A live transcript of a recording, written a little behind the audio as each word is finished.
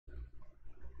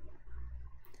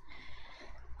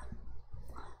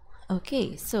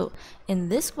Okay, so in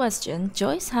this question,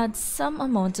 Joyce had some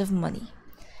amount of money.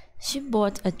 She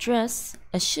bought a dress,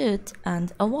 a shirt,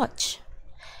 and a watch.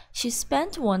 She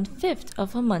spent 1/5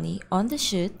 of her money on the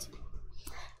shirt,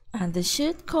 and the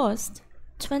shirt cost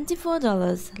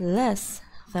 $24 less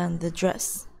than the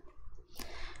dress.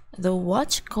 The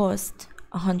watch cost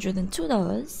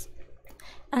 $102,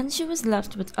 and she was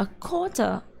left with a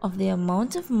quarter of the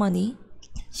amount of money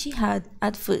she had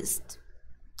at first.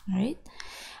 Right?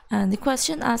 And the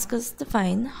question asks us to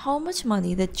find how much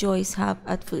money did Joyce have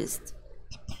at first.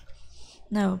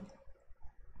 Now,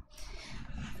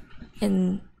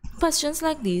 in questions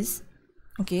like these,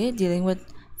 okay, dealing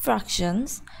with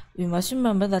fractions, we must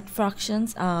remember that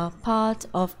fractions are part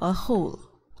of a whole.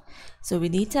 So we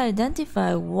need to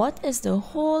identify what is the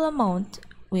whole amount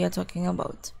we are talking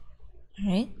about.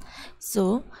 Right?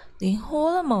 So the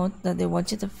whole amount that they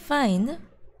want you to find,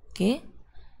 okay,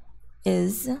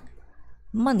 is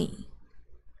money.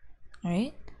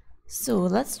 Right? So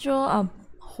let's draw a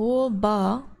whole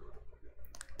bar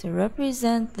to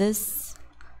represent this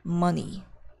money.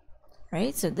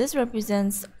 Right? So this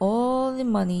represents all the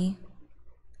money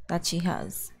that she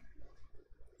has.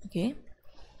 Okay?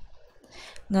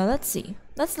 Now let's see.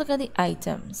 Let's look at the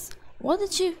items. What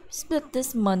did she split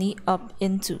this money up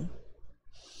into?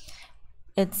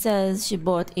 It says she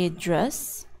bought a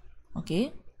dress.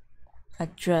 Okay? A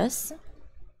dress.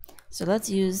 So let's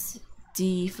use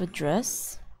D for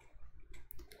dress.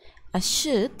 A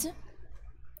shirt.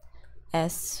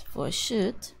 S for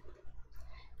shirt.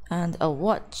 And a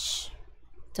watch.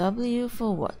 W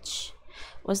for watch.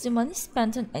 Was the money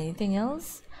spent on anything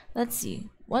else? Let's see.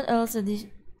 What else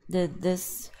did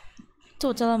this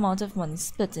total amount of money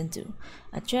split into?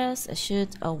 A dress, a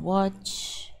shirt, a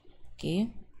watch.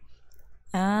 Okay.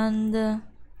 And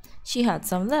she had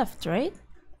some left, right?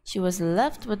 She was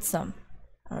left with some.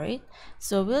 Alright.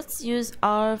 So let's use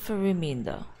R for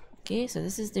remainder. Okay. So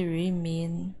this is the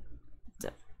remainder.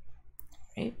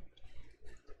 Right?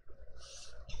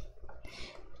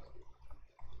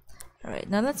 Alright,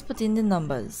 now let's put in the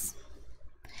numbers.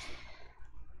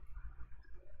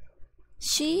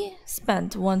 She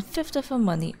spent 1/5 of her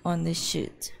money on the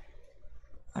shirt.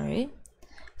 Alright,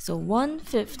 so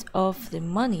 1/5 of the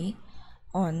money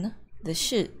on the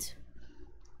shirt.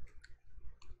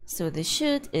 So the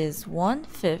shirt is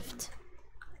 1/5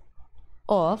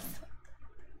 of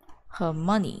her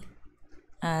money,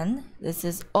 and this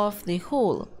is of the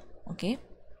whole. Okay,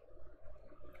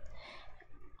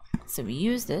 so we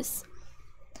use this.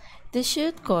 The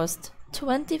shirt cost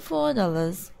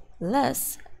 $24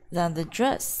 less than the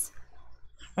dress.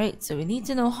 Right, so we need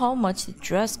to know how much the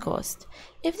dress cost.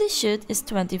 If the shirt is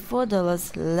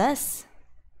 $24 less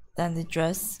than the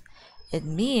dress, it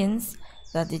means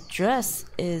that the dress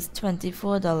is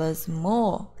 $24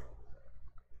 more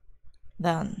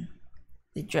than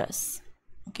the dress.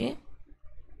 Okay?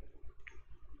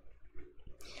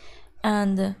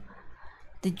 And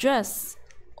the dress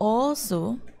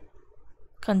also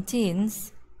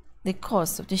contains the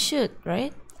cost of the shirt,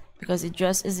 right? Because the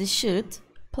dress is the shirt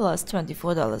plus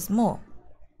 $24 more.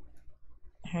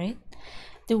 Right?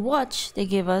 The watch, they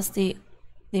gave us the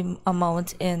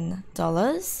amount in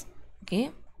dollars.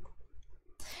 Okay?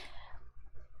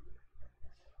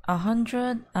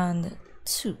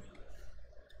 102.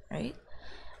 Right?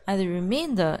 And the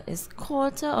remainder is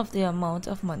quarter of the amount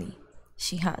of money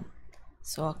she had.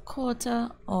 So a quarter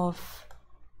of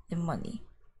the money.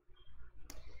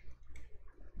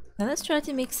 Now let's try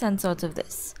to make sense out of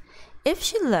this. If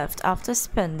she left after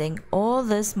spending all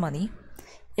this money,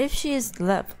 if she is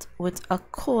left with a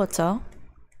quarter,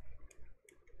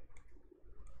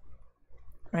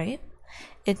 right,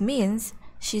 it means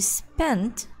she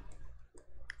spent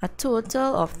a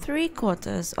total of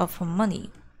 3/4 of her money.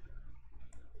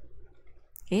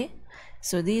 Okay,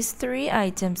 so these three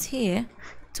items here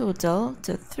total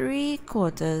to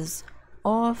 3/4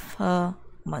 of her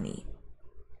money.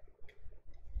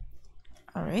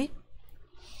 Alright,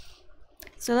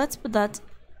 so let's put that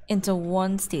into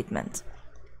one statement.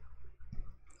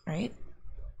 Right,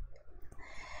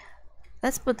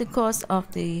 let's put the cost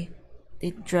of the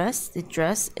dress. The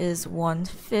dress is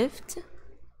 1/5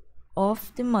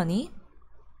 of the money.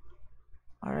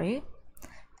 Alright,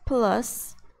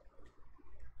 plus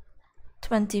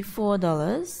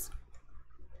 $24.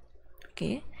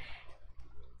 Okay,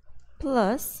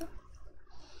 plus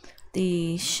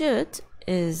the shirt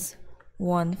is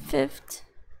 1/5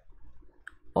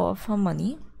 of her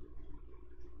money,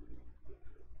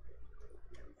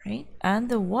 right? And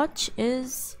the watch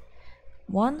is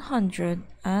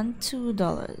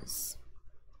 $102.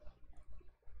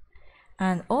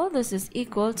 And all this is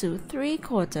equal to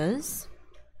 3/4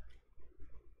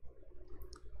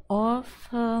 of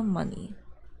her money.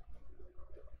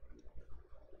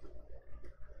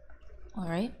 All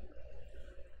right,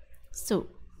 so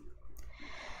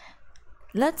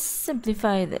let's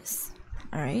simplify this.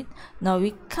 All right, now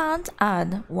we can't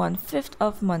add 1/5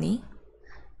 of money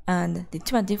and the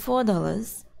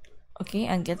 $24, okay,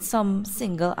 and get some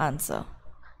single answer.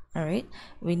 All right,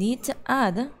 we need to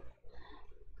add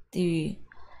the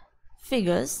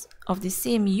figures of the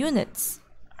same units.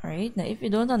 All right, now if you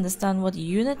don't understand what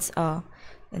units are,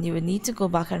 then you would need to go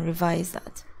back and revise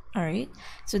that. All right,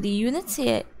 so the units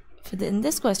here in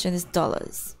this question is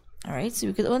dollars. All right, so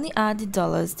we could only add the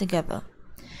dollars together.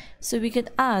 So we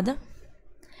could add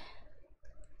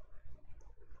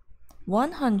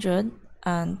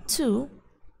 102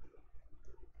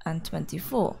 and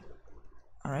 24,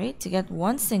 all right, to get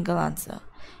one single answer.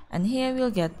 And here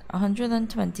we'll get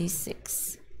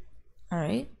 126. All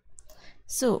right,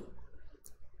 so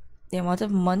the amount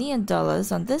of money in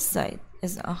dollars on this side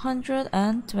is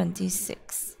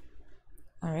 126.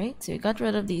 All right, so we got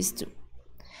rid of these two.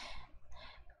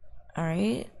 All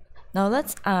right, now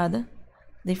let's add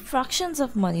the fractions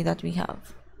of money that we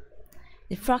have.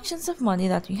 The fractions of money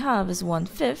that we have is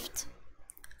 1/5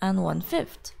 and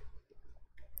 1/5.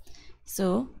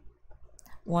 So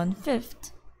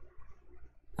 1/5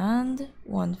 and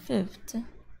 1/5.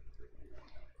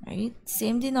 Right,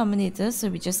 same denominator, so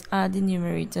we just add the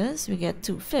numerators, we get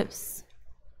 2/5.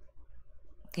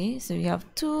 Okay, so we have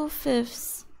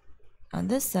 2/5 on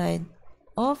this side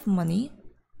of money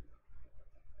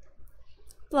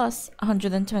plus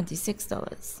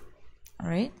 $126. All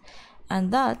right,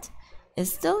 and that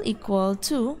is still equal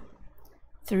to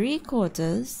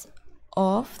 3/4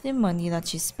 of the money that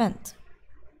she spent.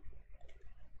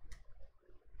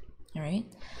 All right,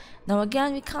 now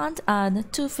again, we can't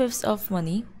add 2/5 of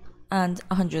money and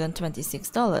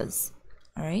 $126.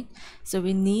 All right, so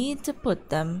we need to put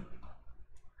them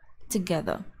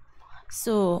together.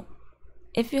 So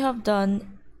if you have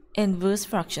done inverse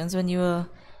fractions when you were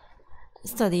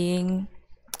studying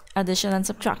addition and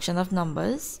subtraction of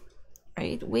numbers,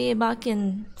 right, way back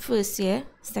in first year,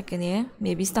 second year,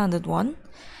 maybe standard 1,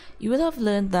 you would have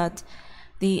learned that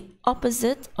the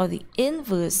opposite or the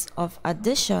inverse of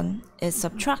addition is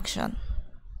subtraction.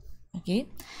 Okay,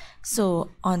 so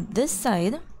on this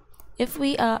side, if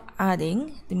we are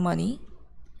adding the money,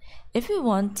 if we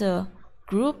want to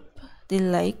group the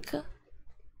like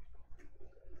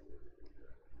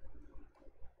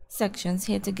sections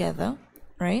here together,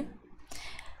 right,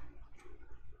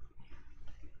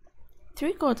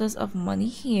 3/4 of money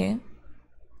here,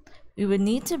 we would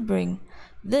need to bring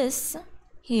this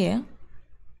here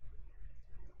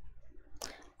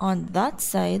on that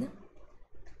side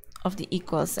of the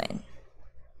equal sign.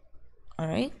 All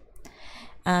right,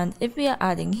 and if we are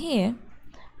adding here,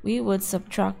 we would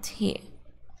subtract here.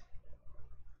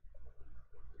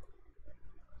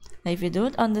 Now if you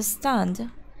don't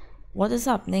understand what is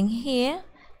happening here,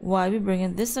 why we're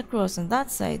bringing this across on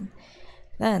that side,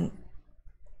 then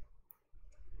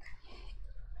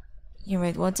you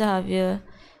might want to have your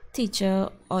teacher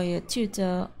or your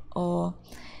tutor or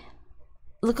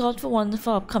look out for one of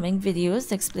our upcoming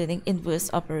videos explaining inverse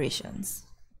operations.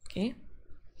 Okay,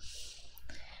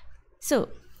 so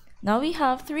now we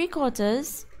have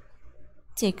 3/4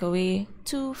 take away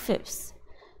 2/5.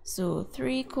 So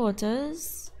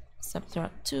 3/4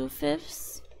 subtract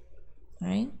 2/5,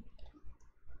 right?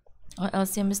 Our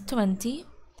LCM is 20,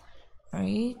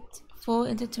 right? 4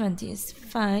 into 20 is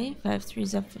 5. 5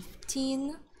 3s are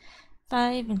 15.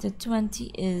 5 into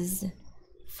 20 is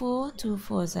 4. 2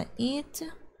 4s are 8.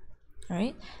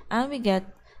 Right? And we get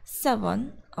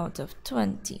 7 out of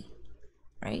 20.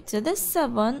 Right? So this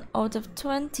 7 out of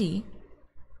 20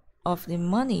 of the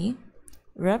money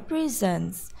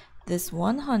represents this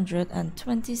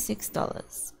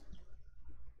 $126.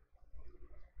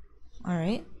 All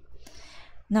right?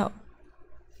 Now,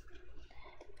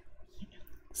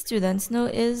 students know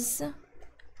is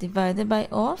divided by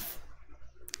off.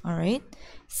 All right,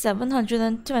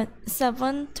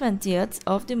 7/20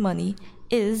 of the money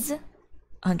is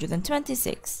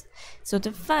 126. So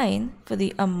to find for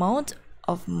the amount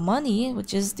of money,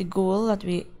 which is the goal that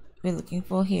we're looking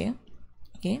for here,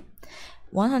 okay,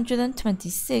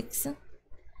 126,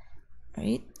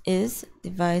 right, is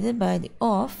divided by the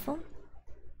off,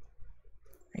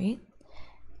 right?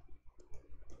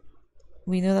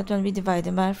 We know that when we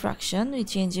divide by a fraction, we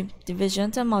change the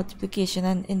division to multiplication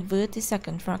and invert the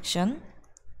second fraction,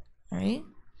 right?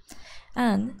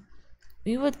 And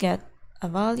we would get a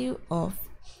value of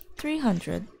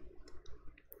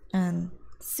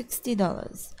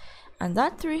 $360. And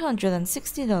that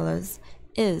 $360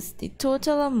 is the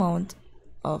total amount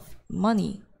of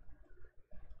money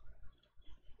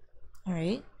All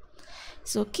right,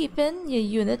 so keeping your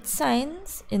unit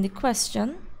signs in the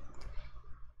question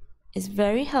is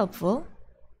very helpful,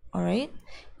 all right,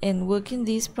 in working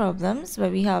these problems where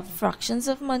we have fractions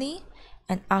of money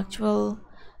and actual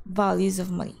values of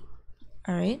money.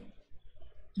 All right,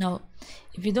 now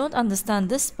if you don't understand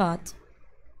this part,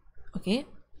 okay,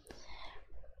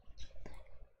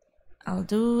 I'll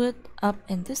do it up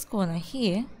in this corner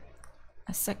here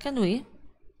a second way.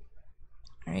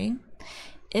 All right,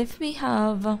 if we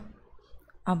have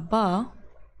a bar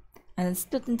and it's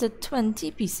split into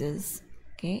 20 pieces,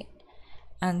 okay,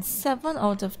 and 7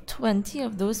 out of 20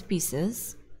 of those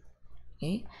pieces,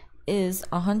 okay, is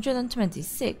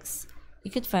 126, you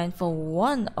could find for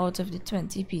 1 out of the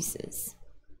 20 pieces,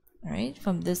 all right,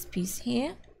 from this piece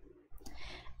here,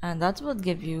 and that would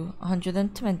give you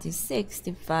 126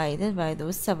 divided by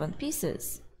those 7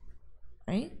 pieces,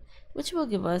 right, which will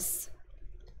give us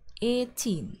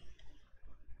 18.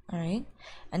 All right,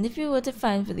 and if you were to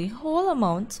find for the whole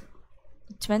amount,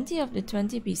 20 of the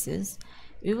 20 pieces,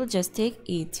 we will just take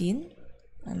 18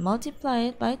 and multiply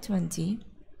it by 20,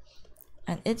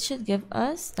 and it should give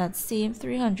us that same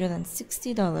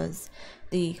 $360,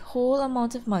 the whole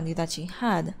amount of money that she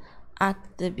had at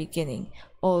the beginning.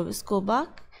 Always go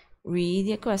back, read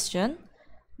your question,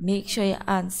 make sure you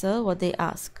answer what they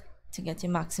ask to get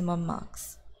your maximum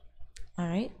marks. All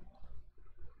right.